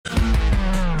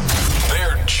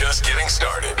just getting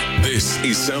started. This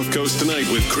is South Coast Tonight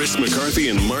with Chris McCarthy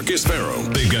and Marcus Farrow.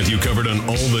 They've got you covered on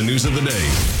all the news of the day,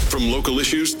 from local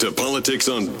issues to politics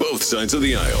on both sides of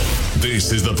the aisle.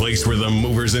 This is the place where the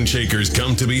movers and shakers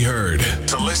come to be heard,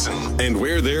 to listen, and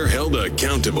where they're held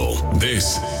accountable.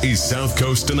 This is South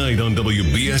Coast Tonight on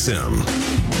WBSM.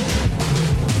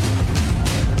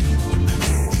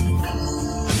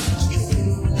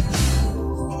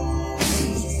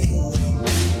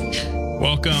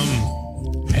 Welcome.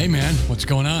 Hey, man. What's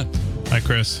going on? Hi,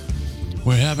 Chris.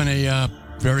 We're having a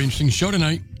very interesting show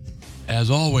tonight, as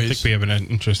always. I think we have an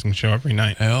interesting show every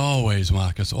night. Always,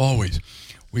 Marcus, always.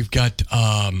 We've got,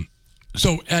 in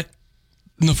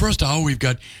the first hour, we've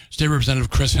got State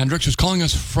Representative Chris Hendricks, who's calling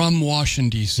us from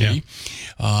Washington, D.C. Yeah.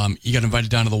 He got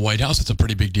invited down to the White House. That's a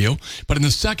pretty big deal. But in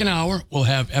the second hour, we'll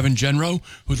have Evan Genro,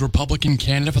 who's Republican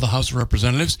candidate for the House of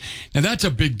Representatives. Now, that's a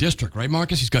big district, right,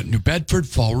 Marcus? He's got New Bedford,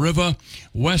 Fall River,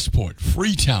 Westport,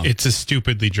 Freetown. It's a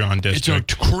stupidly drawn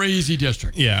district. It's a crazy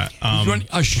district. Yeah.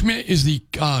 Schmidt is the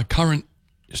current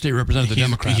state representative, the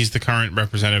Democrat. He's the current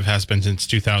representative, has been since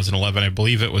 2011. I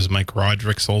believe it was Mike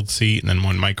Roderick's old seat, and then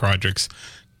when Mike Roderick's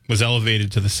was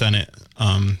elevated to the Senate,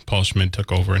 Paul Schmidt took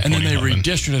over in 2011. And then they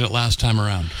redistricted it last time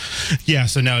around. Yeah,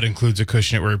 so now it includes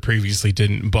Acushnet where it previously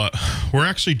didn't. But we're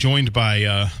actually joined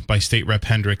by State Rep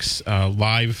Hendricks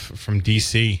live from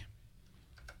D.C.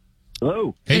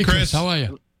 Hello. Hey, Chris. How are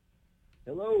you?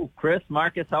 Hello, Chris.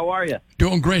 Marcus, how are you?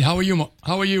 Doing great. How are you?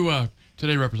 How are you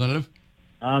today, Representative?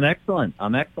 I'm excellent.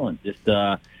 Just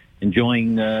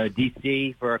enjoying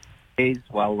D.C. for a few days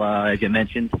while, as you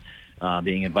mentioned,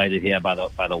 being invited here by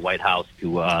the White House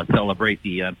to celebrate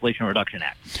the Inflation Reduction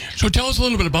Act. So tell us a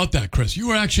little bit about that, Chris. You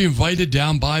were actually invited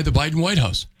down by the Biden White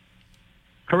House.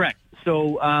 Correct.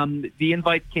 So the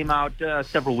invite came out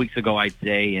several weeks ago, I'd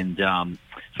say, and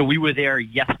so we were there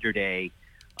yesterday.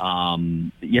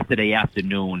 Yesterday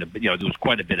afternoon, there was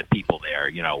quite a bit of people there.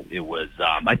 It was,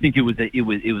 I think it was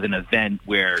an event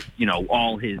where,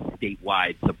 all his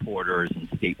statewide supporters and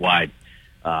statewide,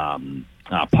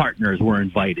 partners were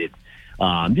invited,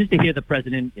 just to hear the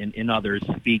president and others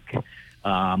speak,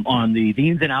 on the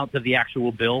ins and outs of the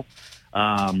actual bill,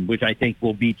 which I think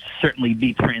will certainly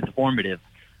be transformative,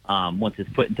 once it's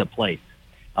put into place.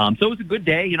 So it was a good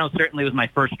day. Certainly it was my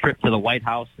first trip to the White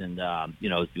House, and,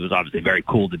 it was obviously very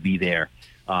cool to be there,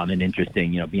 and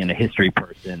interesting, being a history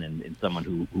person and someone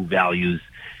who values,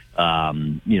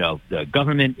 the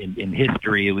government and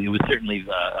history. It was certainly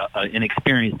an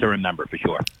experience to remember for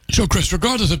sure. So, Chris,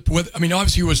 regardless of whether,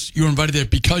 obviously you were invited there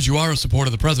because you are a supporter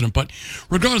of the president, but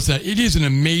regardless of that, it is an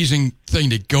amazing thing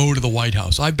to go to the White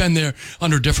House. I've been there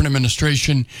under a different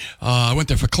administration. I went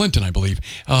there for Clinton, I believe.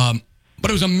 But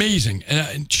it was amazing.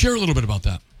 Share a little bit about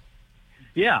that.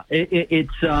 Yeah, it's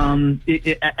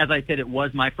as I said, it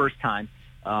was my first time.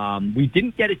 We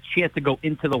didn't get a chance to go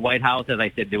into the White House. As I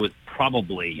said, there was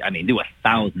there were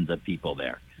thousands of people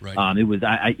there. Right.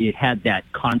 It had that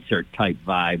concert type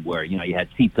vibe where, you had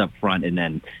seats up front and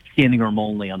then standing room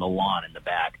only on the lawn in the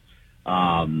back.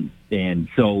 And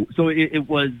so it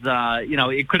was,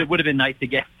 it would have been nice to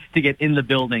get in the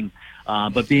building.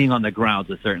 But being on the grounds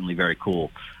was certainly very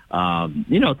cool.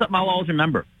 Something I'll always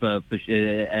remember,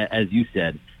 as you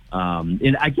said.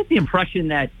 And I get the impression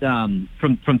that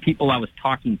from people I was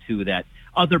talking to that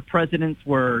other presidents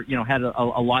were, had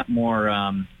a lot more,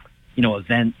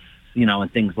 events,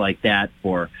 and things like that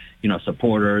for,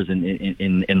 supporters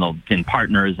and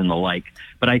partners and the like.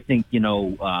 But I think,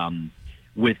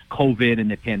 with COVID and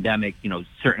the pandemic,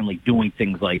 certainly doing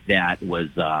things like that was,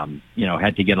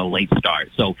 had to get a late start.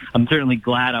 So I'm certainly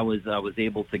glad I was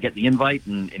able to get the invite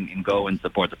and go and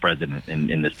support the president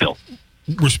in this bill.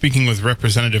 We're speaking with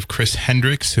Representative Chris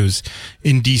Hendricks, who's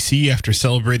in D.C. after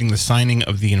celebrating the signing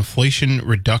of the Inflation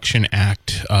Reduction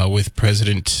Act with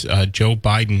President Joe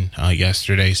Biden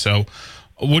yesterday. So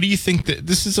what do you think? That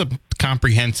this is a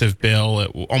comprehensive bill.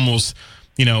 It almost,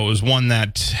 it was one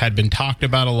that had been talked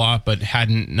about a lot, but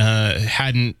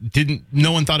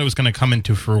no one thought it was going to come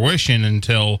into fruition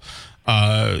until,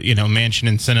 Manchin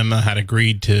and Sinema had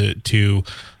agreed to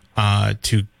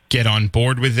get on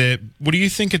board with it. What do you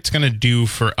think it's going to do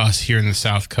for us here in the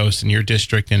South Coast, in your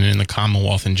district, and in the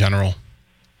Commonwealth in general?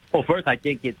 Well, first, I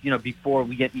think it's, before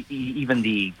we get even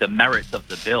the merits of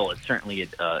the bill, it's certainly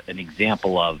an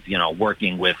example of,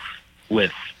 working with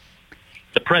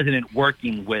the president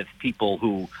working with people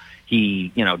who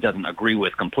he, doesn't agree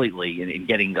with completely and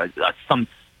getting some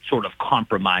sort of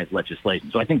compromise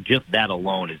legislation. So I think just that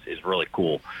alone is really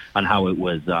cool on how it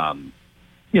was, how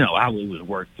it was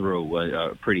worked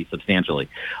through pretty substantially.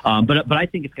 But I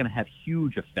think it's going to have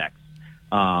huge effects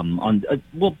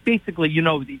Basically,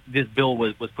 this bill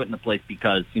was put into place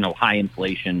because, high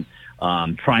inflation,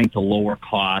 trying to lower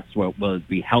costs, whether it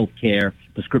be healthcare,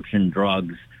 prescription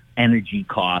drugs, energy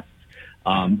costs.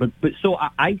 So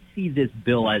I see this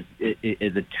bill as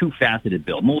a two-faceted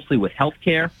bill, mostly with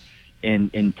healthcare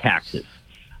and taxes.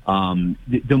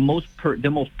 The most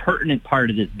pertinent part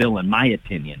of this bill, in my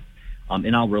opinion,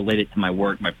 and I'll relate it to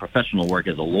my professional work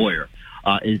as a lawyer,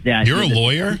 is that you're a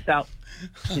lawyer.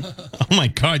 Oh my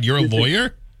God, you're a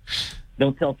lawyer?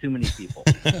 Don't tell too many people.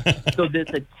 So there's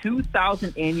a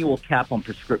 $2,000 annual cap on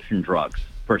prescription drugs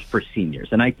for seniors,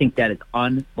 and I think that is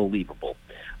unbelievable.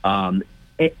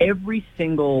 Every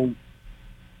single,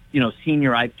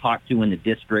 senior I've talked to in the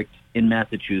district in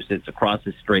Massachusetts, across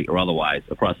the state or otherwise,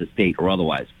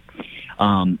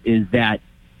 is that,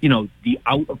 the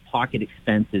out-of-pocket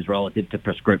expenses relative to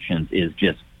prescriptions is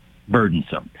just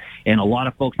burdensome. And a lot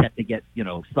of folks have to get,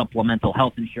 supplemental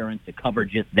health insurance to cover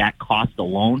just that cost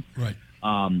alone. Right.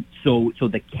 So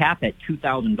the cap at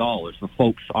 $2,000 for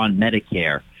folks on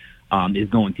Medicare is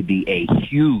going to be is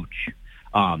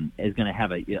going to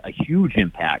have a huge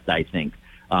impact, I think,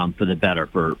 for the better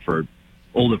for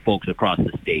older folks across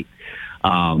the state.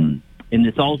 And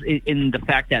it's also in the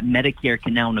fact that Medicare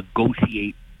can now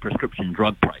negotiate prescription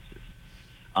drug prices.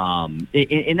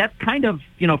 And that's kind of,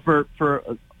 for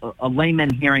a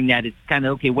layman hearing that, it's kind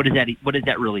of, okay, what does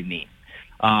that really mean?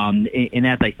 And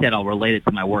as I said, I'll relate it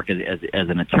to my work as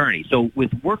an attorney. So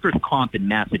with workers' comp in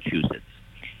Massachusetts,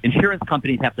 insurance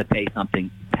companies have to pay something,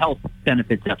 health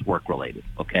benefits that's work related.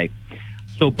 Okay.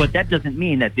 So, but that doesn't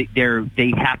mean that they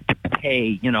have to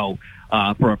pay,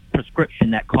 for a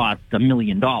prescription that costs $1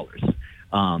 million.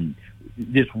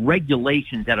 There's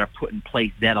regulations that are put in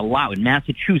place that allow, in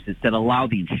Massachusetts, that allow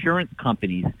the insurance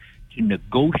companies to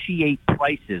negotiate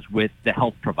prices with the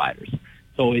health providers.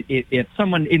 So if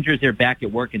someone injures their back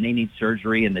at work and they need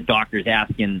surgery and the doctor's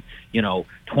asking,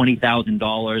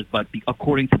 $20,000, but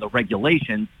according to the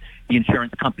regulations, the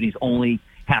insurance companies only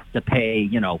have to pay,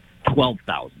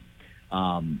 $12,000.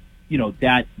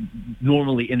 That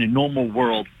normally in a normal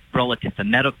world relative to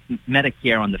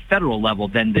Medicare on the federal level,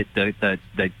 then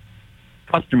the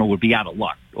customer would be out of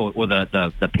luck, or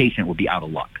the patient would be out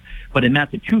of luck. But in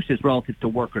Massachusetts, relative to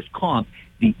workers' comp,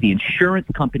 the insurance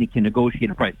company can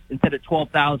negotiate a price instead of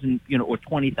 $12,000, or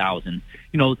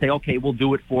 $20,000. Say, okay, we'll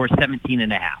do it for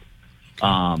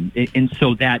 $17,500, and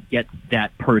so that gets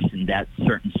that person that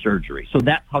certain surgery. So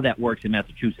that's how that works in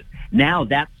Massachusetts. Now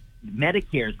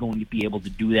Medicare is going to be able to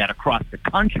do that across the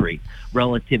country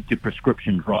relative to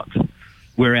prescription drugs.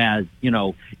 Whereas,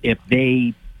 if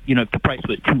the price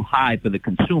was too high for the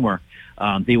consumer,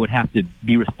 they would have to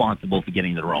be responsible for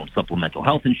getting their own supplemental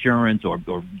health insurance or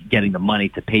getting the money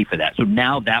to pay for that. So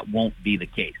now that won't be the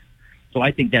case. So I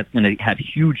think that's going to have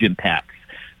huge impacts,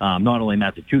 not only in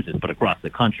Massachusetts, but across the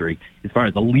country, as far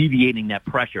as alleviating that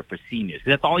pressure for seniors.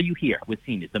 That's all you hear with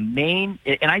seniors. And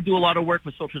I do a lot of work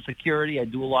with Social Security. I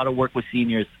do a lot of work with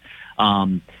seniors.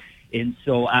 And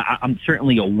so I'm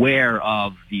certainly aware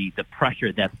of the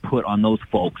pressure that's put on those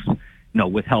folks,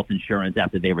 with health insurance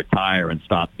after they retire and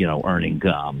stop, earning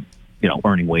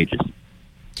wages.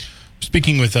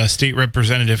 Speaking with State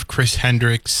Representative Chris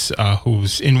Hendricks,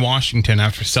 who's in Washington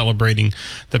after celebrating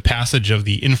the passage of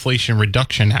the Inflation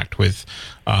Reduction Act with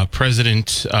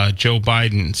President Joe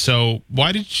Biden. So,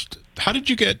 how did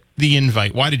you get the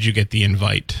invite? Why did you get the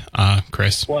invite,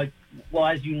 Chris? Well,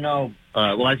 as you know,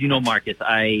 Marcus,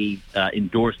 I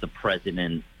endorsed the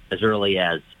president as early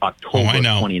as October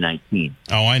 2019.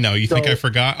 Oh, I know. You think I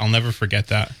forgot? I'll never forget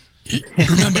that.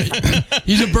 Remember,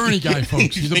 he's a Bernie guy,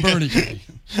 folks. He's a Bernie guy.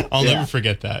 I'll never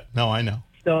forget that. No, I know.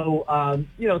 So, I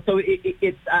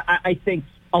think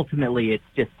ultimately it's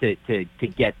just to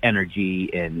get energy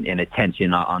and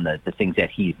attention on the things that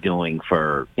he's doing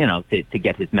for, to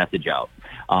get his message out.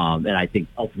 And I think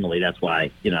ultimately that's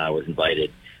why, I was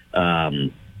invited.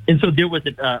 And so there was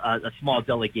a small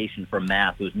delegation from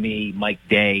Mass. It was me, Mike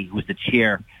Day, who was the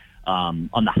chair on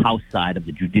the House side of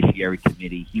the Judiciary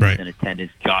Committee. He was in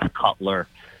attendance. Josh Cutler,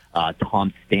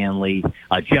 Tom Stanley,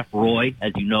 Jeff Roy,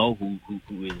 as you know,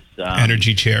 who is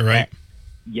energy chair, right?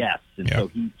 Yes, and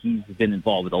so he's been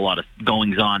involved with a lot of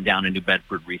goings on down in New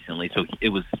Bedford recently. So it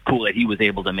was cool that he was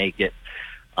able to make it.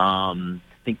 I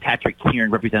think Patrick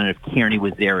Kieran, Representative Kearney,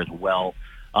 was there as well.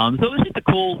 So it was just a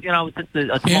cool, it was just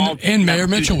a small... And Mayor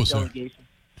Mitchell was delegation.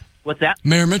 There. What's that?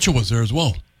 Mayor Mitchell was there as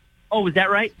well. Oh, was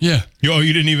that right? Yeah.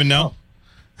 You didn't even know?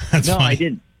 That's no, funny. I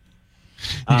didn't.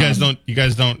 You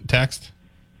guys don't text?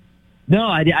 No,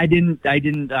 I didn't.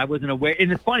 I wasn't aware.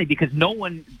 And it's funny because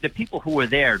the people who were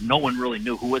there, no one really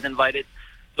knew who was invited.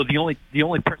 So the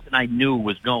only person I knew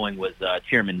was going was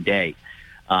Chairman Day.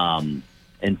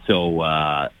 And so,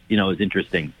 it was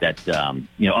interesting that,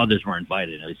 others were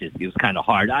invited. It was kind of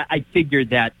hard. I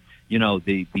figured that,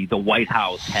 the White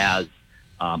House has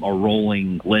a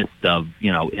rolling list of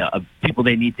people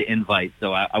they need to invite.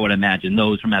 So I would imagine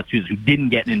those from Massachusetts who didn't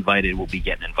get invited will be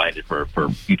getting invited for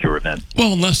future events.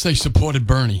 Well, unless they supported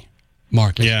Bernie.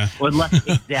 Marcus. Yeah. Or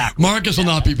exactly. Marcus will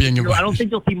not be being invited. I don't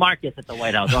think you'll see Marcus at the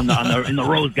White House in the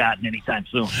Rose Garden anytime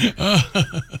soon.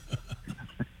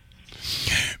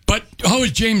 But how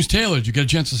was James Taylor? Did you get a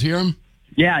chance to hear him?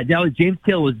 Yeah, James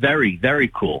Taylor was very, very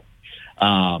cool.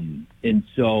 And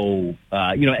so,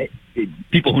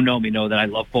 people who know me know that I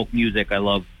love folk music. I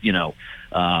love,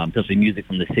 especially music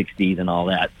from the 60s and all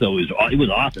that. So it was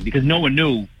awesome because no one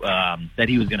knew that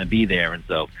he was going to be there. And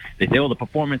so they say, the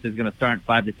performance is going to start in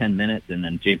 5 to 10 minutes. And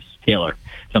then James Taylor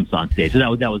jumps on stage.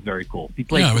 So that was very cool. He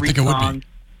played 3 songs.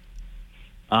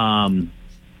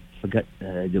 Forgot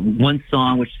one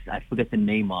song, which I forget the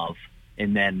name of.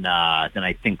 And then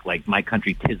I think like My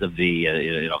Country 'Tis of Thee,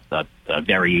 the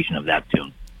variation of that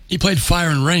tune. He played Fire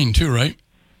and Rain too, right?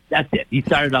 That's it. He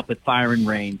started up with Fire and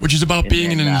Rain, which is about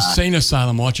being in an insane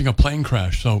asylum watching a plane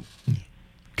crash. So,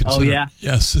 yeah,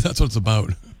 yes, that's what it's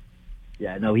about.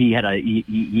 Yeah, no, he had a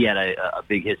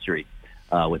big history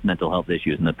with mental health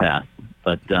issues in the past.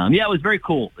 But it was very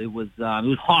cool. It was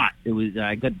hot.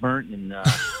 I got burnt, and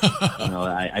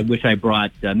I wish I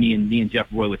brought me and Jeff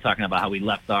Roy were talking about how we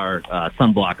left our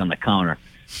sunblock on the counter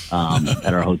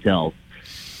at our hotels.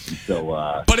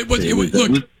 So, but it was.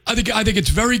 Look, I think it's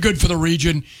very good for the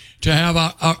region to have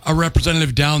a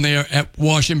representative down there at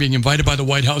Washington being invited by the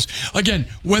White House. Again,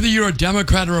 whether you're a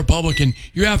Democrat or Republican,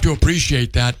 you have to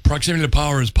appreciate that. Proximity to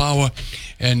power is power.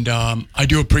 And I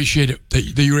do appreciate it that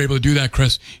you were able to do that,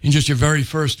 Chris, in just your very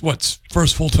first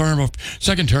full term or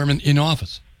second term in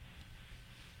office.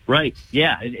 Right.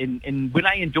 Yeah. And when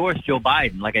I endorsed Joe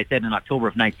Biden, like I said, in October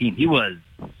of 19, he was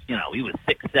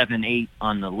 6, 7, 8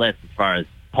 on the list as far as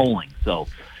polling. So,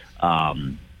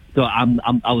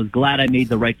 I was glad I made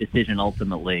the right decision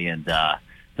ultimately, and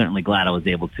certainly glad I was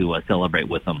able to celebrate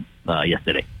with him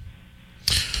yesterday.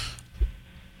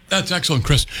 That's excellent,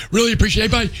 Chris. Really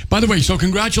appreciate it. By the way, so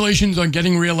congratulations on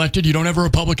getting reelected. You don't have a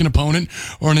Republican opponent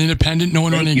or an independent, no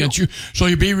one running against you. So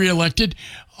you'll be reelected.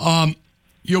 Anything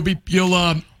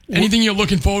you're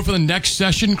looking forward for the next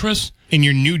session, Chris? In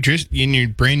your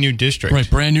brand new district. Right,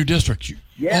 brand new district.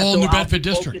 Yeah, New Bedford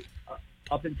district.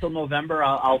 Up until November,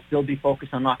 I'll still be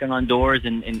focused on knocking on doors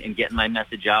and getting my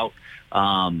message out.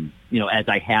 As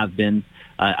I have been,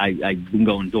 I've been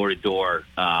going door to door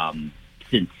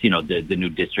since the new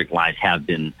district lines have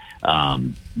been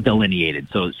delineated.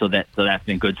 So that's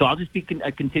been good. So I'll just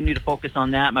continue to focus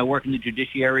on that. My work in the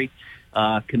Judiciary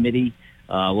Committee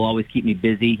will always keep me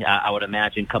busy. I would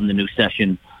imagine come the new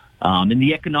session. In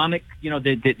the economic,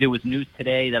 there was news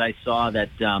today that I saw that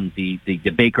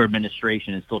the Baker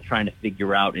administration is still trying to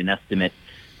figure out an estimate.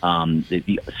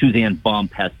 The Suzanne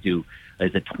Bump has a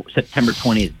September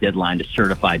 20th deadline to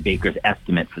certify Baker's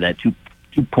estimate for that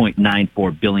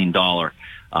 $2.94 billion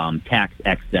tax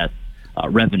excess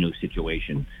revenue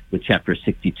situation with Chapter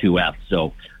 62F.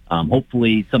 So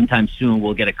hopefully sometime soon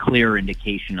we'll get a clearer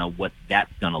indication of what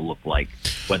that's going to look like,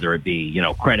 whether it be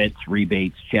credits,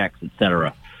 rebates, checks,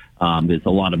 etc. There's a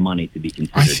lot of money to be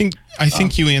considered. I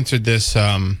think you answered this.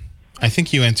 I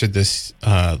think you answered this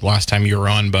last time you were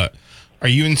on. But are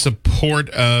you in support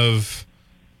of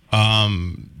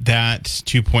that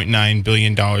 $2.9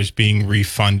 billion being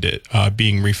refunded?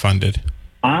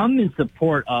 I'm in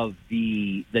support of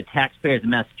the taxpayers in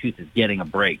Massachusetts getting a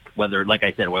break. Whether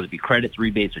it be credits,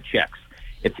 rebates, or checks.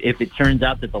 If it turns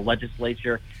out that the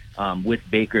legislature, with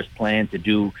Baker's plan to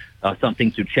do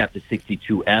something through Chapter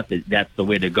 62F, that's the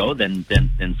way to go, then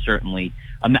certainly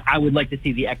I would like to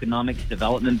see the economic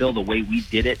development bill the way we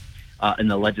did it in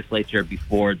the legislature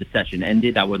before the session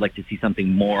ended. I would like to see something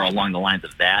more along the lines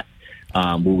of that,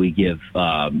 where we give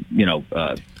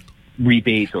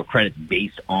rebates or credits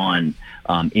based on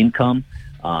income.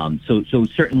 So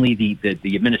certainly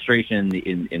the administration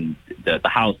in the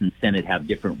House and Senate have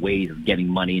different ways of getting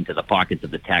money into the pockets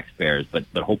of the taxpayers, but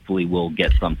hopefully we'll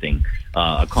get something,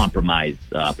 a compromise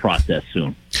process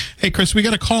soon. Hey, Chris, we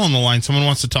got a call on the line. Someone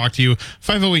wants to talk to you.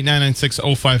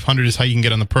 508-996-0500 is how you can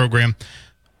get on the program.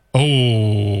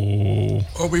 Oh,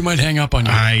 we might hang up on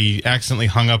you. I accidentally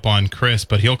hung up on Chris,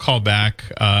 but he'll call back.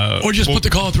 Or just put the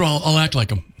call through. I'll act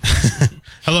like him.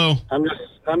 Hello.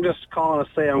 I'm just calling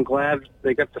to say I'm glad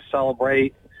they got to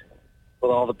celebrate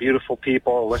with all the beautiful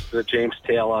people, listen to James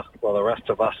Taylor, while the rest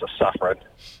of us are suffering.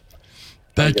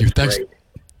 Thank you. Thanks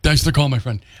for the call, my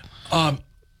friend. Yeah,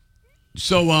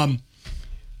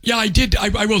 I did.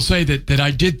 I will say that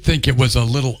I did think it was a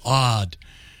little odd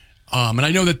And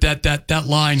I know that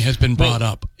line has been brought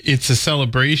up. It's a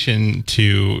celebration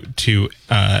to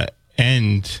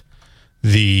end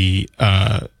the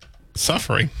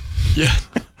suffering. Yeah.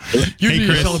 Usually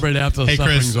you celebrate after the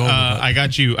suffering's over. I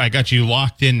got you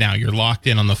locked in now. You're locked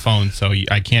in on the phone, so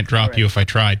I can't drop you if I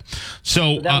tried.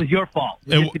 So that was your fault.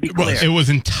 It was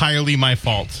entirely my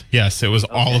fault. Yes, it was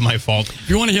all of my fault. If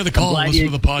you want to hear the call, listen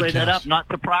to the podcast. Cleared that up. Not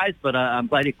surprised, but I'm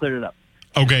glad you cleared it up.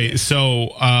 Okay, so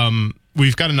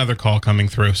we've got another call coming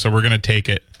through, so we're going to take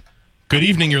it. Good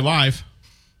evening. You're live.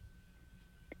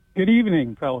 Good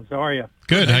evening, fellas. How are you?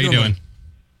 Good. How you doing?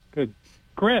 Good.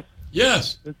 Chris.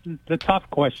 Yes. This is the tough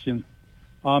question.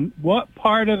 What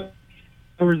part of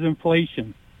lowers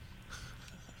inflation?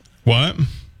 What?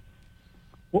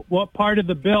 What part of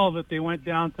the bill that they went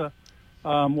down to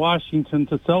Washington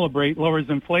to celebrate lowers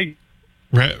inflation?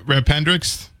 Rep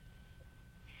Hendricks?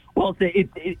 Well,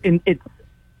 it's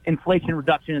inflation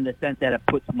reduction in the sense that it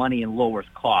puts money and lowers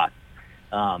costs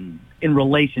in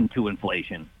relation to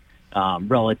inflation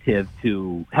relative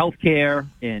to healthcare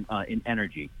and in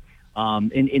energy.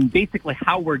 And basically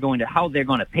how they're going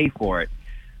to pay for it,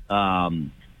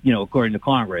 according to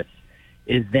Congress,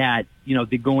 is that, they're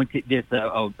going to, there's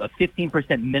a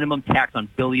 15% minimum tax on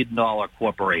billion-dollar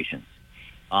corporations.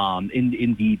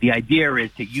 The idea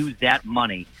is to use that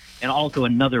money and also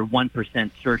another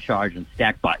 1% surcharge on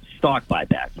stock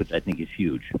buybacks, which I think is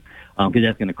huge, because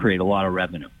that's going to create a lot of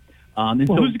revenue.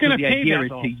 Who's going to pay that, the idea is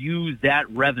though? to use that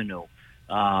revenue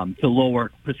to lower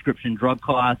prescription drug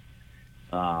costs,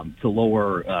 to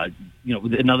lower,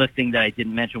 another thing that I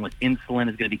didn't mention was insulin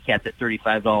is going to be capped at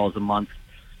 $35 a month.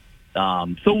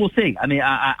 So we'll see. I mean,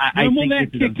 I think this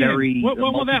is a very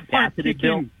multifaceted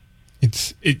bill.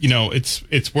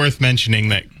 It's worth mentioning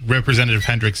that Representative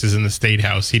Hendricks is in the State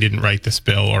House. He didn't write this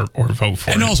bill or vote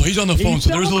for it. And also, he's on the phone,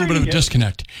 so there's a little bit of a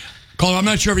disconnect. Caller, I'm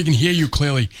not sure if he can hear you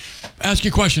clearly. Ask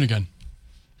your question again.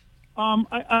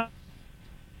 I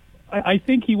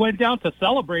think he went down to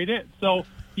celebrate it, so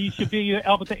he should be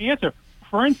able to answer.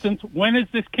 For instance, when is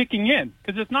this kicking in?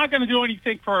 Because it's not going to do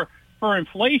anything for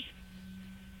inflation.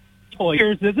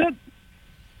 Years, is it?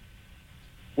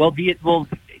 Well, this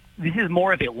is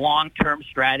more of a long-term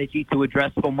strategy to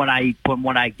address, from what I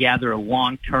gather, a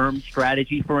long-term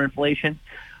strategy for inflation.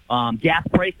 Gas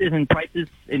prices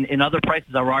and other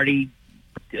prices are already,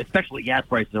 especially gas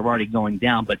prices, are already going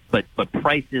down. But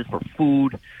prices for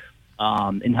food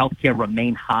and healthcare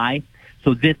remain high.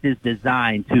 So this is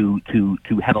designed to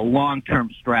have a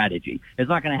long-term strategy. It's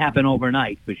not going to happen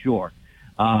overnight, for sure.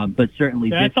 But certainly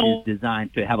this is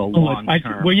designed to have a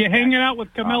long-term... Were you hanging out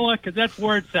with Camilla? Because that's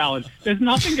word salad. There's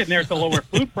nothing in there to lower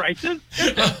food prices.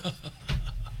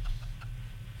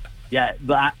 Yeah,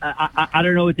 but I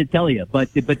don't know what to tell you.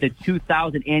 But the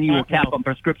 $2,000 annual cap on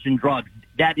prescription drugs,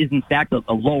 that is in fact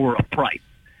a lower of price.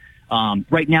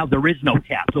 Right now there is no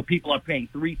cap, so people are paying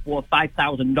 $3,000, $4,000,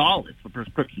 $5,000 for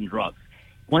prescription drugs.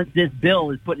 Once this bill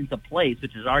is put into place,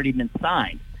 which has already been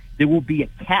signed, there will be a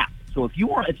cap. So if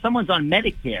someone's on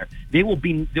Medicare, they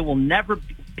will never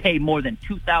pay more than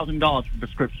 $2,000 for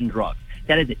prescription drugs.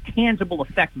 That is a tangible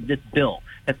effect of this bill.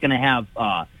 That's going to have,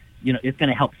 it's going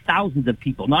to help thousands of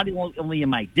people, not only in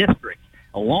my district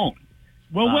alone.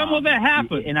 Well, when will that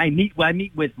happen? And I meet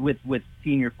with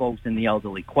senior folks and the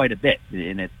elderly quite a bit,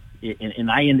 and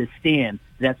I understand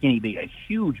that's going to be a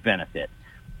huge benefit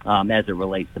as it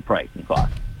relates to price and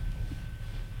cost.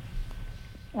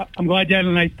 I'm glad you had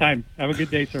a nice time. Have a good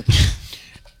day, sir.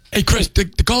 Hey, Chris, the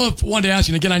caller wanted to ask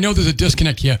you, and again, I know there's a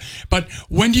disconnect here, but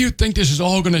when do you think this is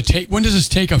all going to take, when does this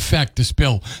take effect, this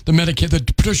bill, the Medicare, the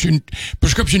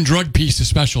prescription drug piece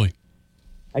especially?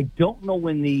 I don't know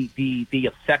when the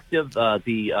effective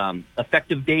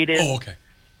date is. Oh, okay.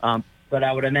 But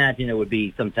I would imagine it would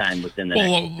be sometime within the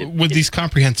next... with these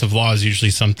comprehensive laws,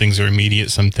 usually some things are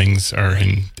immediate, some things are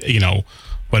in,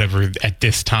 whatever at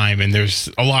this time, and there's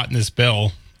a lot in this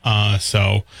bill.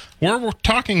 So we're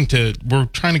trying to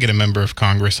get a member of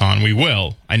Congress on. We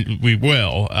will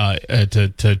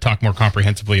to talk more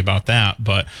comprehensively about that.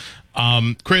 But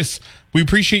Chris, we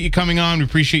appreciate you coming on. We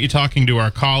appreciate you talking to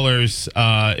our callers.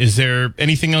 Is there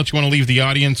anything else you want to leave the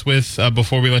audience with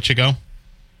before we let you go?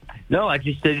 No, I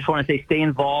just want to say stay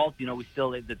involved. We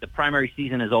still the primary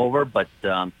season is over, but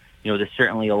there's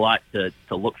certainly a lot to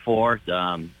look for.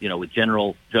 With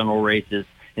general races.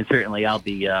 And certainly I'll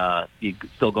be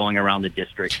still going around the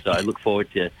district. So I look forward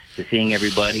to seeing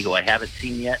everybody who I haven't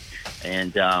seen yet.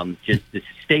 And just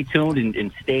stay tuned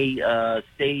and stay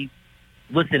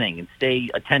listening and stay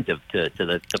attentive to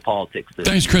the politics.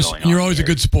 Thanks, Chris. You're always a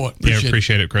good sport.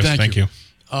 Appreciate it, Chris. Thank you.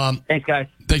 Thanks, guys.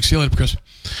 Thanks. See you later, Chris.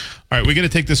 All right, we got to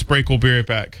take this break. We'll be right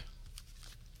back.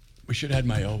 We should have had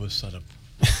my Elvis set up.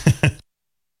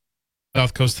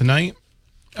 South Coast tonight.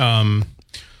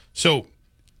 So,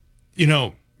 the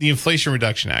Inflation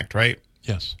Reduction Act, right?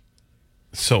 Yes.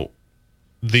 So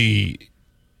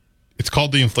it's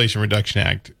called the Inflation Reduction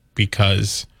Act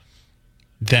because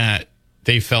that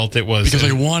they felt it was because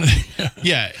they wanted.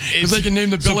 Yeah, because they can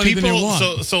name the bill anything they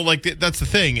want. So like that's the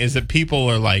thing is that people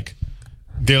are like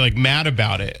they're like mad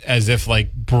about it as if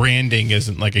like branding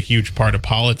isn't like a huge part of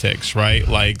politics, right?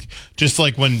 Like just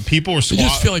like when people were you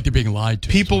just feel like they're being lied to.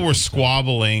 People were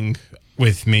squabbling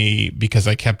with me because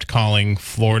I kept calling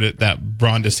Florida that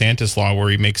Ron DeSantis law where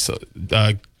he makes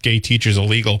gay teachers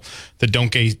illegal, the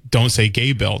don't say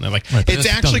gay bill, and they're like, right, it's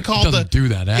actually called the do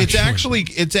that. Actually.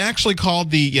 It's actually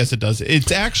called the yes, it does.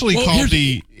 It's actually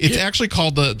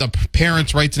called the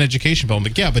Parents' Rights and Education bill. I'm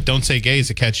like, yeah, but don't say gay is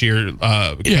a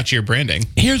catchier branding.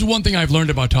 Here's one thing I've learned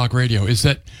about talk radio is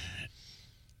that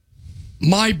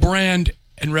my brand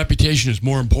and reputation is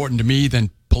more important to me than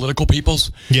political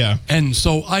people's. Yeah, and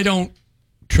so I don't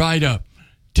try to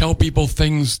tell people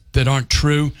things that aren't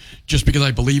true just because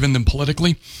I believe in them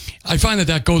politically. I find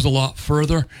that goes a lot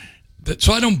further.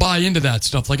 So I don't buy into that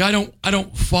stuff. Like I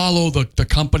don't follow the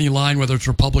company line, whether it's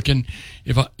Republican,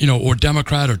 or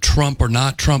Democrat or Trump or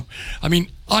not Trump. I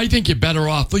mean, I think you're better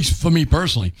off, at least for me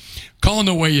personally, calling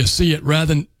the way you see it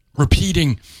rather than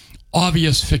repeating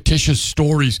obvious fictitious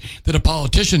stories that a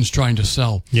politician's trying to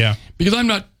sell. Yeah. Because I'm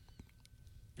not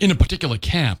in a particular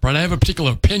camp, right? I have a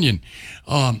particular opinion.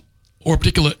 Or a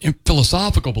particular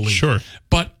philosophical belief. Sure.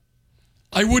 But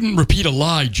I wouldn't repeat a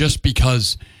lie just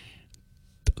because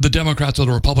the Democrats or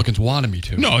the Republicans wanted me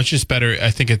to. No, it's just better. I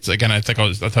think it's, again, I thought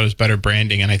it was better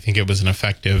branding, and I think it was an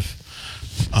effective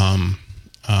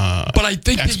but I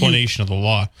think explanation of the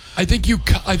law. I think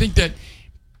that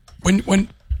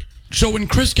when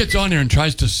Chris gets on there and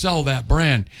tries to sell that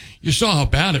brand, you saw how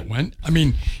bad it went. I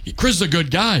mean, Chris is a good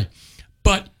guy,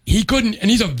 but he couldn't,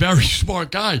 and he's a very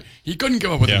smart guy. He couldn't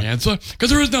come up with an answer because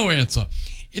there is no answer.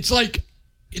 It's like,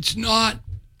 it's not,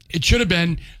 it should have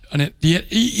been,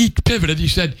 he pivoted. He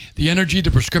said the energy,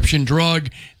 the prescription drug,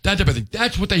 that type of thing.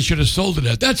 That's what they should have sold it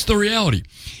as. That's the reality.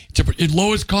 It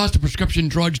lowers cost of prescription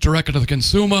drugs direct to the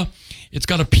consumer. It's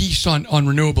got a piece on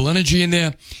renewable energy in there.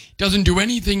 It doesn't do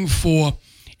anything for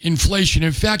inflation.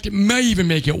 In fact, it may even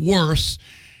make it worse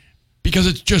because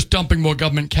it's just dumping more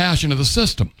government cash into the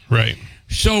system. Right.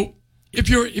 So if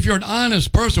you're an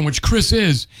honest person, which Chris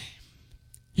is,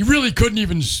 you really couldn't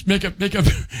even make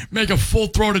a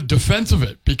full-throated defense of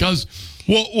it because.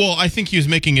 Well, I think he was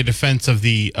making a defense of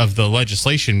the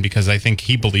legislation because I think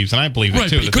he believes, and I believe it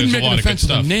too. But he couldn't make a defense of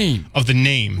the name. Of the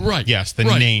name, right? Yes, the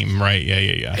name, right?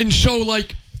 Yeah. And so,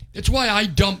 it's why I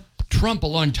dumped Trump a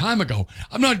long time ago.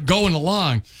 I'm not going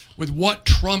along with what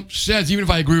Trump says, even if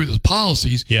I agree with his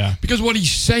policies. Yeah. Because what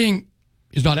he's saying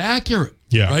is not accurate.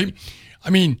 Yeah. Right. I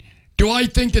mean, do I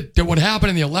think that what happened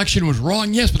in the election was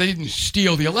wrong? Yes, but they didn't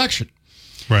steal the election.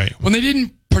 Right. When they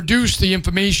didn't produce the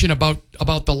information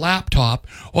about the laptop,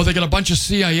 or they got a bunch of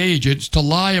CIA agents to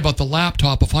lie about the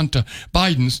laptop of Hunter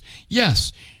Biden's,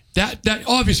 yes, that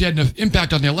obviously had an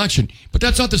impact on the election. But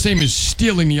that's not the same as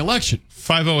stealing the election.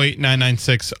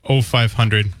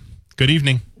 508-996-0500. Good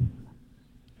evening.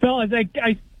 Fellas,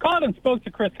 I called and spoke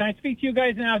to Chris. Can I speak to you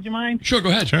guys now? Do you mind? Sure, go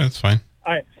ahead. Sure, that's fine.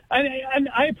 All right.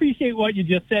 I appreciate what you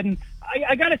just said, and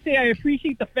I got to say I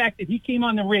appreciate the fact that he came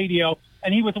on the radio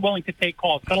and he was willing to take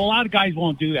calls, but a lot of guys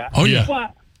won't do that. Oh, yeah.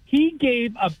 But he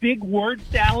gave a big word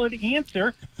salad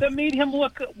answer that made him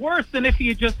look worse than if he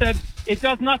had just said, it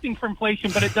does nothing for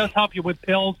inflation, but it does help you with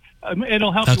pills.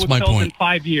 It'll help you with pills in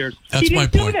 5 years. That's he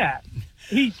didn't my point. do that.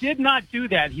 He did not do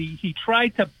that. He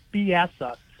tried to BS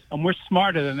us, and we're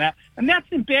smarter than that. And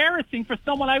that's embarrassing for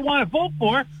someone I want to vote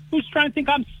for who's trying to think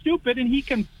I'm stupid and he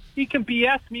can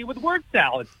BS me with word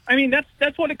salad. I mean,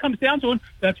 that's what it comes down to, and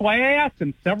that's why I asked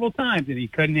him several times, and he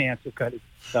couldn't answer.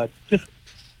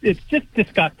 It's just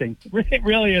disgusting. It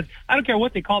really is. I don't care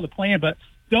what they call the plan, but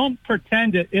don't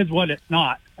pretend it is what it's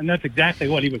not, and that's exactly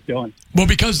what he was doing. Well,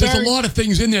 because there's a lot of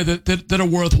things in there that are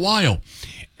worthwhile,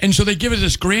 and so they give it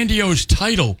this grandiose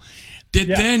title that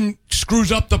then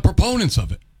screws up the proponents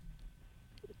of it.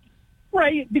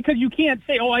 Right, because you can't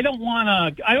say, "Oh, I don't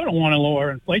want to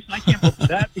lower inflation." I can't vote for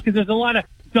that because there's a lot of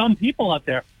dumb people out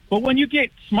there. But when you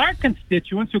get smart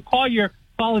constituents who call your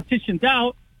politicians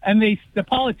out, and the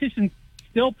politicians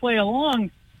still play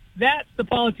along, that's the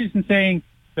politician saying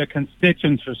the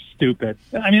constituents are stupid.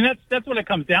 I mean, that's what it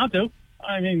comes down to.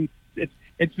 I mean,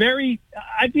 it's very.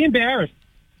 I'd be embarrassed.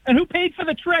 And who paid for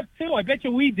the trip too? I bet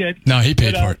you we did. No, he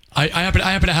paid for it. I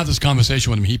happen to have this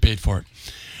conversation with him. He paid for it.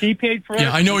 He paid for it?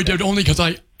 Yeah, I know he did, only because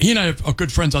he and I are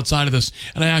good friends outside of this,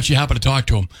 and I actually happened to talk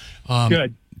to him.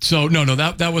 Good. So no,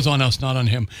 that was on us, not on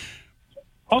him.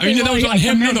 Okay, that was on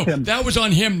him. No, him. that was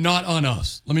on him, not on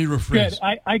us. Let me rephrase.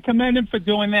 Good. I commend him for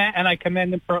doing that, and I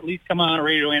commend him for at least coming on the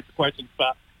radio to answer questions.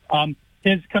 But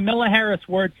his Camilla Harris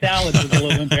word salad was a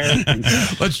little embarrassing.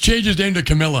 Let's change his name to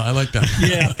Camilla. I like that.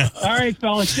 Yeah. All right,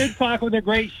 fellas. Good talk with a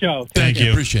great show. Thank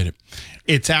you. Appreciate it.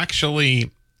 It's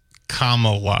actually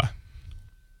Kamala.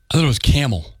 I thought it was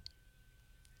Camel.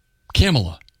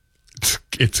 Kamala.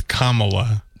 It's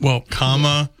Kamala. Well,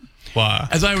 Kamala.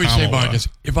 As I always say, Marcus,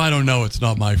 if I don't know, it's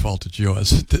not my fault. It's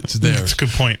yours. It's theirs. That's a good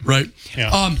point. Right?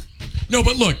 Yeah. No,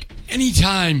 but look,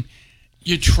 anytime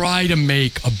you try to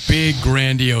make a big,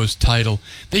 grandiose title,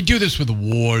 they do this with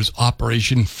wars,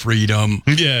 Operation Freedom.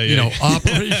 Yeah.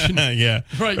 Operation. Yeah.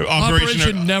 Right.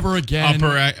 Operation Never Again.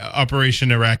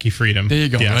 Operation Iraqi Freedom. There you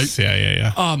go. Yes.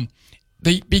 Right?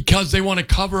 Yeah. Because they want to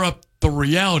cover up the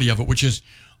reality of it, which is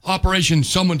Operation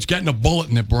someone's getting a bullet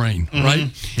in their brain, right?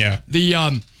 Yeah.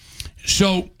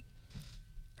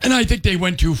 And I think they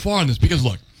went too far on this because,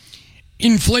 look,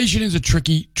 inflation is a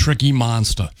tricky, tricky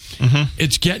monster.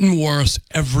 It's getting worse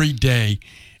every day.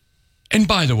 And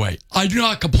by the way, I do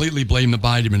not completely blame the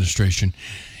Biden administration.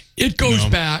 It goes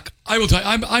back. I will tell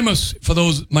you, for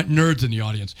those nerds in the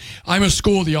audience, I'm a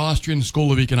school, the Austrian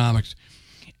School of Economics.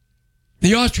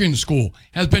 The Austrian school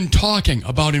has been talking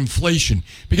about inflation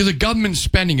because the government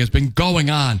spending has been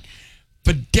going on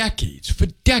for decades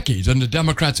under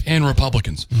Democrats and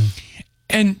Republicans.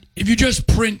 And if you just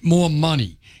print more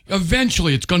money,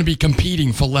 eventually it's going to be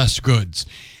competing for less goods.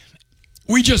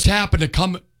 We just happen to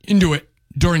come into it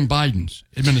during Biden's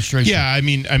administration. Yeah, I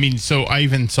mean, so I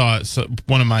even saw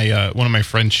one of my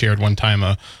friends shared one time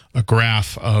a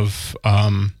graph of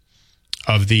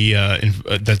that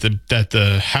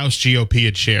the House GOP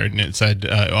had shared, and it said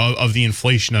of the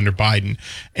inflation under Biden,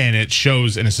 and it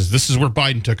shows, and it says this is where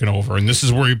Biden took it over, and this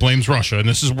is where he blames Russia, and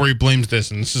this is where he blames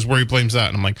this, and this is where he blames that,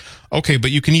 and I'm like, okay,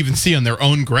 but you can even see on their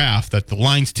own graph that the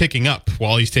line's ticking up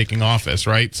while he's taking office,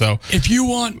 right? So if you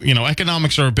want,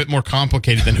 economics are a bit more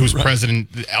complicated than who's president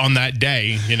on that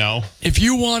day, If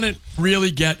you want to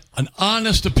really get an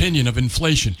honest opinion of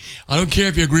inflation, I don't care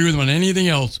if you agree with him on anything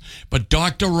else, but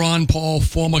Dr. Ron Paul,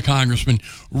 former congressman,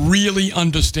 really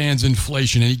understands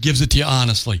inflation, and he gives it to you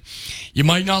honestly. You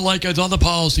might not like his other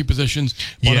policy positions,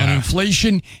 but on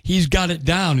inflation, he's got it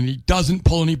down, and he doesn't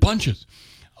pull any punches.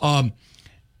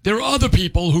 There are other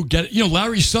people who get it.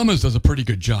 Larry Summers does a pretty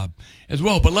good job as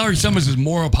well, but Larry Summers is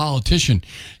more a politician.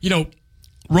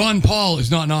 Ron Paul is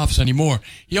not in office anymore.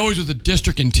 He always was a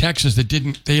district in Texas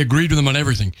they agreed with him on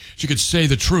everything. So you could say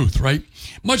the truth, right?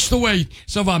 Much the way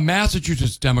some of our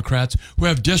Massachusetts Democrats who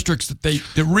have districts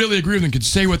that really agree with them could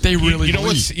say what they really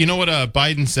believe. You know what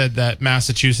Biden said, that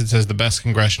Massachusetts has the best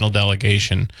congressional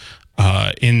delegation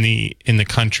in the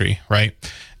country, right?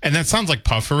 And that sounds like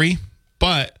puffery,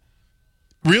 but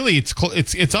really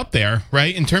it's up there,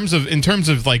 right? In terms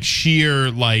of like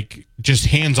sheer, like, just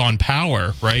hands-on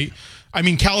power, right? I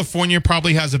mean, California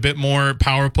probably has a bit more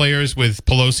power players with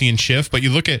Pelosi and Schiff, but you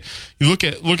look at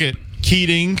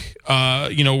Keating,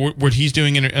 what he's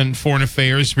doing in foreign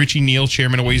affairs. Richie Neal,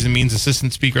 chairman of Ways and Means,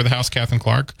 assistant speaker of the House, Catherine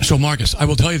Clark. So, Marcus, I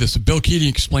will tell you this. Bill Keating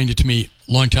explained it to me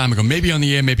a long time ago, maybe on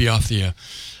the air, maybe off the air.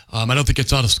 I don't think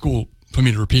it's out of school for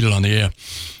me to repeat it on the air.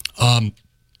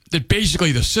 That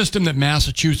basically the system that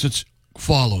Massachusetts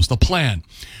follows, the plan,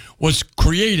 was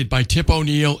created by Tip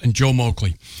O'Neill and Joe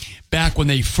Moakley back when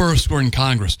they first were in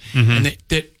Congress. And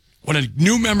when a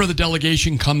new member of the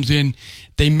delegation comes in,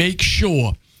 they make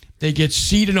sure they get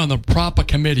seated on the proper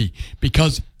committee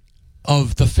because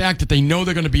of the fact that they know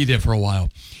they're going to be there for a while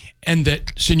and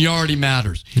that seniority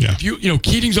matters. Yeah. If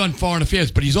Keating's on foreign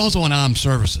affairs, but he's also on armed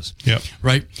services. Yep.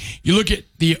 Right? You look at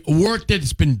the work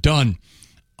that's been done.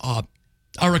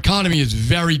 Our economy is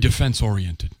very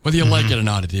defense-oriented, whether you like it or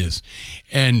not, it is.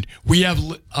 And we have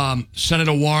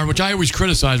Senator Warren, which I always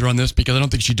criticize her on this because I don't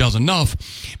think she does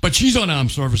enough, but she's on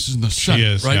armed services in the Senate, she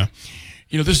is, right?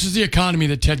 Yeah. This is the economy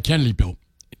that Ted Kennedy built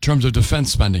in terms of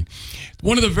defense spending.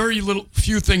 One of the very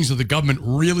few things that the government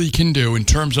really can do in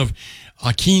terms of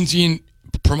Keynesian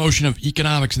promotion of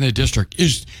economics in their district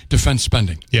is defense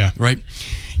spending. Yeah. Right?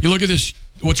 You look at this,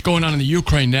 what's going on in the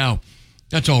Ukraine now,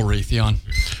 that's all Raytheon.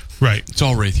 Right. It's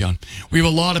all Raytheon. We have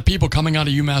a lot of people coming out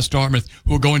of UMass Dartmouth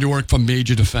who are going to work for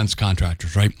major defense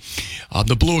contractors, right?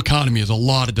 The blue economy is a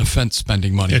lot of defense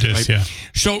spending money. It is, right? yeah.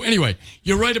 So anyway,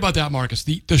 you're right about that, Marcus.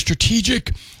 The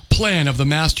strategic plan of the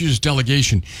Massachusetts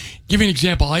delegation. Give you an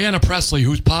example. Ayanna Pressley,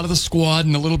 who's part of the squad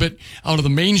and a little bit out of the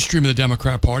mainstream of the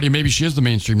Democrat Party, maybe she is the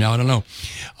mainstream now, I don't know.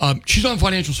 She's on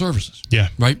financial services. Yeah.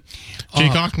 Right?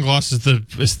 Jake Auchengloss is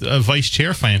the vice chair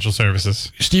of financial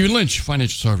services. Stephen Lynch,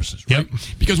 financial services. Right? Yep.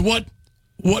 Because what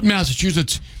what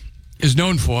Massachusetts is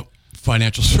known for,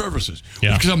 financial services.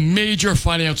 Yeah. Because a major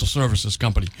financial services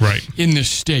company in this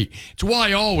state. It's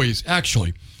why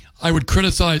I would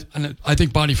criticize, and I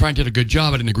think Bonnie Frank did a good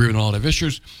job. I didn't agree with a lot of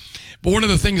issues. But one of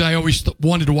the things I always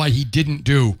wondered why he didn't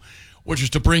do, which is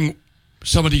to bring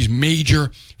some of these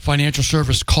major financial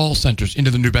service call centers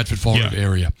into the New Bedford Fall River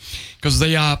area. Because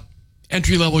they are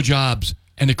entry-level jobs,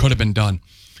 and it could have been done.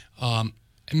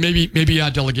 Maybe our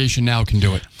delegation now can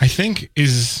do it. I think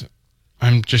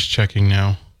I'm just checking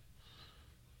now.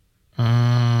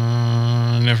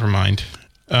 Never mind.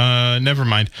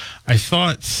 I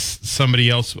thought somebody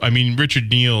else. I mean, Richard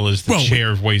Neal is the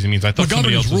chair of Ways and Means. I thought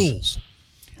somebody else rules.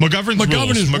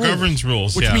 McGovern's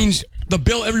rules, which means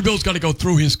every bill's got to go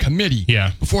through his committee.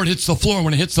 Before it hits the floor.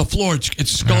 When it hits the floor,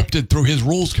 it's sculpted through his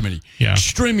rules committee.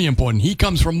 Extremely important. He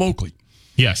comes from Moakley.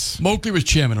 Yes. Moakley was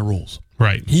chairman of rules.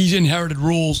 Right. He's inherited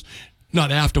rules,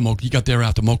 not after Moakley. He got there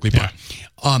after Moakley. But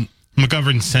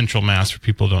McGovern's Central Mass, for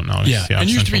people who don't know. Yeah, and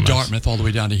it used to be Mass. Dartmouth all the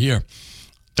way down to here.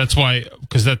 That's why,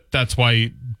 that's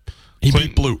why he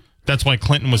beat Blue. That's why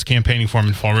Clinton was campaigning for him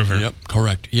in Fall River. Yep,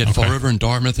 correct. He had Fall River and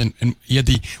Dartmouth, and he had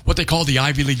what they call the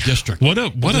Ivy League district. What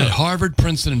a Harvard,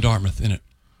 Princeton, and Dartmouth in it.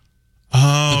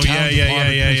 Oh,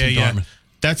 yeah.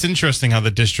 That's interesting how the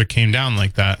district came down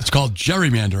like that. It's called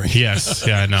gerrymandering. Yes,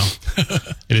 I know.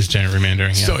 It is gerrymandering.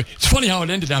 Yeah. So it's funny how it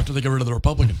ended after they got rid of the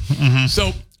Republican. Mm-hmm.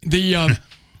 So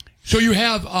so you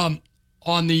have on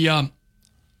the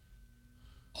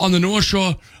North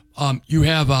Shore, you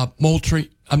have Moultrie.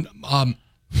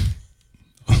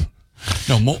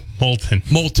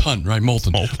 Molten, right?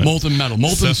 Molten metal,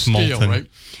 molten steel, Moulton. right?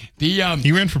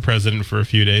 He ran for president for a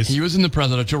few days. He was in the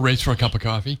presidential race for a cup of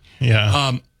coffee.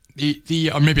 Yeah.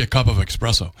 Or maybe a cup of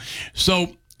espresso.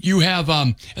 So you have,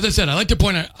 as I said, I like to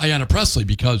point out Ayanna Pressley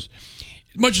because,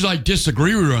 as much as I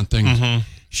disagree with her on things,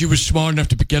 she was smart enough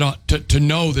to get on to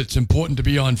know that it's important to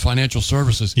be on financial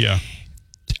services. Yeah.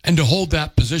 And to hold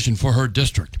that position for her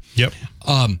district. Yep.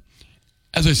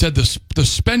 As I said, the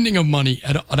spending of money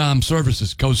at armed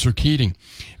services goes through Keating.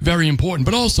 Very important.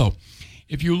 But also,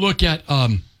 if you look at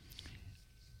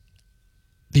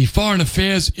the foreign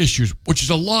affairs issues, which is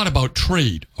a lot about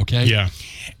trade, okay? Yeah.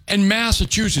 And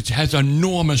Massachusetts has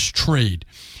enormous trade.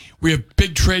 We have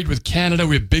big trade with Canada.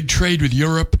 We have big trade with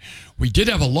Europe. We did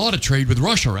have a lot of trade with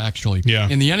Russia, actually,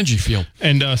 in the energy field.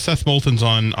 And Seth Moulton's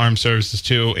on Armed Services,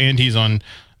 too, and he's on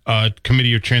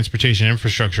Committee of Transportation and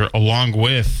Infrastructure, along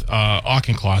with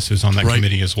Auchincloss, who's on that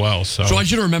committee as well. So I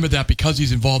should remember that because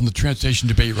he's involved in the transportation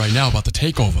debate right now about the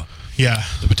takeover. Yeah.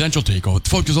 The potential takeover.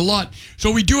 Folks, there's a lot.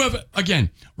 So we do have, again,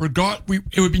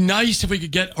 it would be nice if we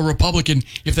could get a Republican,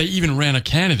 if they even ran a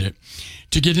candidate,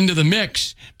 to get into the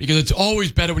mix, because it's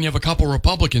always better when you have a couple of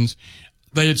Republicans.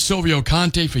 They had Silvio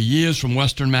Conte for years from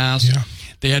Western Mass. Yeah.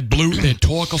 They had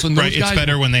Torkelson. Right, it's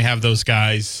better when they have those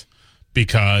guys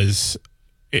because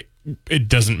it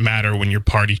doesn't matter when your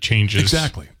party changes.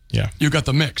 Exactly. Yeah. You got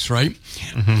the mix, right?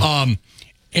 Mm-hmm.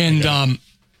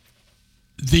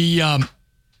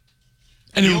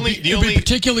 And it would be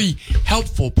particularly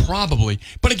helpful, probably.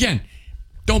 But again,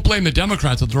 don't blame the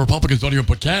Democrats that the Republicans don't even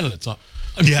put candidates up.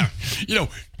 I mean,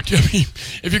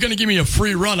 if you're going to give me a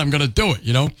free run, I'm going to do it,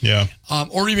 Yeah.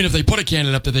 Or even if they put a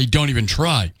candidate up that they don't even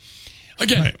try.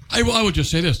 Again, I would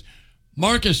just say this.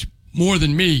 Marcus, more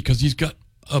than me, because he's got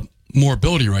more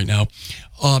ability right now,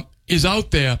 is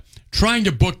out there trying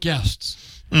to book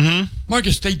guests. Mm-hmm.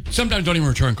 Marcus, they sometimes don't even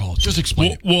return calls. Just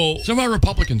explain it. Well, some of our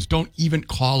Republicans don't even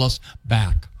call us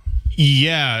back.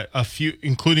 Yeah, a few,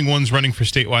 including ones running for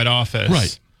statewide office.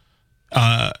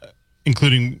 Right.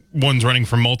 Including ones running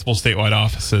for multiple statewide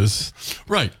offices.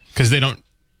 Right. Because they don't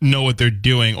know what they're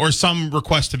doing. Or some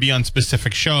request to be on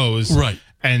specific shows. Right.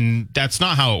 And that's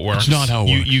not how it works. It's not how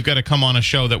it works. You got to come on a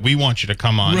show that we want you to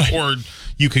come on. Right. Or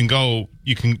you can go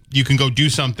do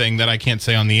something that I can't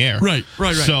say on the air. Right.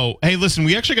 So, hey, listen,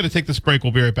 we actually got to take this break.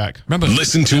 We'll be right back. Remember,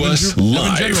 listen to us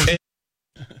live.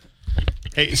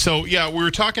 Hey, so yeah, we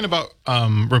were talking about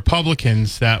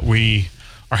Republicans that we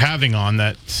are having on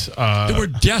that we're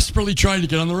desperately trying to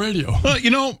get on the radio.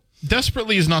 Well,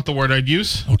 desperately is not the word I'd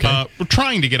use. Okay. We're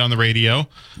trying to get on the radio.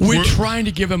 We're trying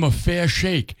to give them a fair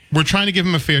shake. We're trying to give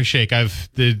them a fair shake. I've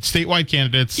the statewide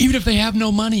candidates, even if they have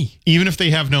no money, even if they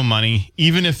have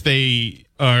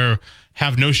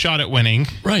no shot at winning,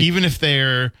 right? Even if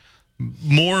they're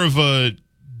more of a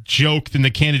joke than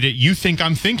the candidate you think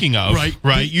I'm thinking of,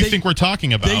 right? You think we're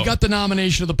talking about. They got the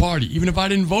nomination of the party, even if I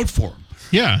didn't vote for them.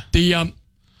 Yeah.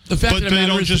 The fact but that they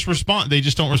don't just respond. They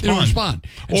just don't respond. They don't respond.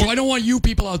 So I don't want you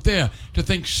people out there to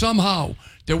think somehow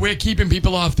that we're keeping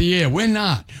people off the air. We're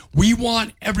not. We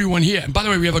want everyone here. And by the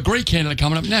way, we have a great candidate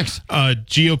coming up next.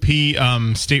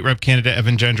 GOP state rep candidate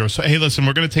Evan Gendro. So, hey, listen,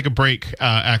 we're going to take a break,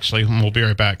 actually, and we'll be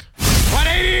right back.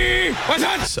 180!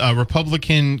 What's up?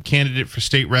 Republican candidate for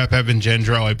state rep Evan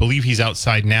Gendro. I believe he's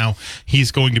outside now.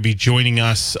 He's going to be joining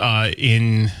us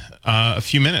in a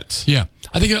few minutes. Yeah,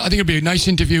 I think it'll be a nice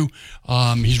interview.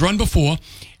 He's run before,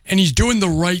 and he's doing the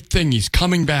right thing. He's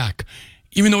coming back,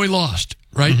 even though he lost.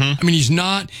 Right? I mean,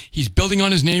 he's building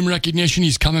on his name recognition.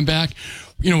 He's coming back.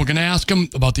 We're going to ask him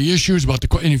about the issues,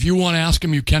 and if you want to ask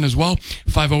him, you can as well.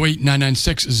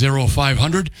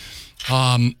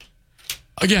 508-996-0500.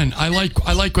 Again, I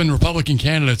like when Republican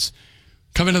candidates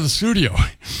come into the studio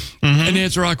and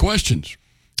answer our questions.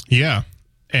 Yeah.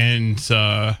 And,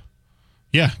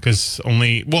 because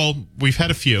we've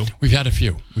had a few. We've had a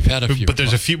few. But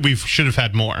there's a few, we should have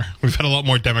had more. We've had a lot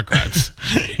more Democrats.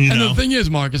 The thing is,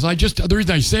 Marcus, the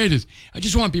reason I say it is, I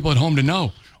just want people at home to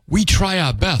know, we try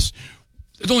our best.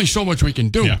 There's only so much we can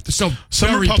do. Yeah. So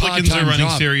some Republicans are running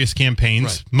job. serious campaigns.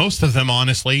 Right. Most of them,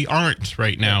 honestly, aren't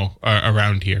right now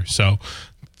around here. So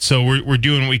we're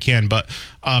doing what we can. But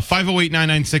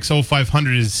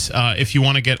 508-996-0500 is if you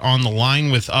want to get on the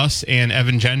line with us and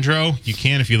Evan Gendro. You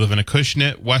can if you live in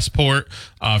Acushnet, Westport,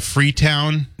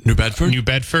 Freetown, New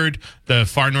Bedford, the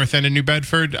far north end of New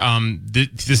Bedford.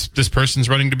 This person's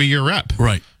running to be your rep.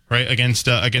 Right, against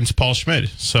Paul Schmid.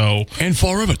 So and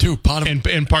Fall River too,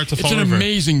 and parts of Fall River. It's an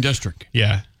amazing district.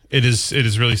 Yeah, it is. It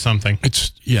is really something.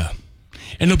 And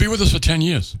it'll be with us for 10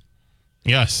 years.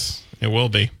 Yes, it will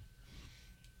be.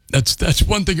 That's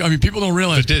one thing. I mean, people don't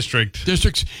realize districts. There's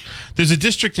a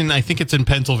district I think it's in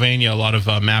Pennsylvania. A lot of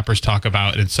mappers talk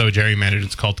about, and it's so gerrymandered.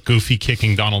 It's called Goofy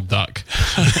Kicking Donald Duck.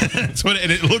 That's what,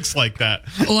 and it looks like that.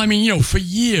 Well, I mean, for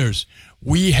years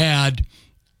we had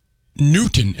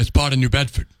Newton as part of New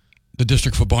Bedford, the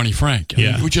district for Barney Frank.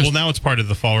 Well, now it's part of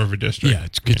the Fall River district. Yeah,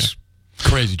 it's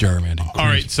crazy gerrymandering. All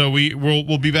right, so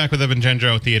we'll be back with Evan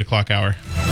Gendro at the 8 o'clock hour.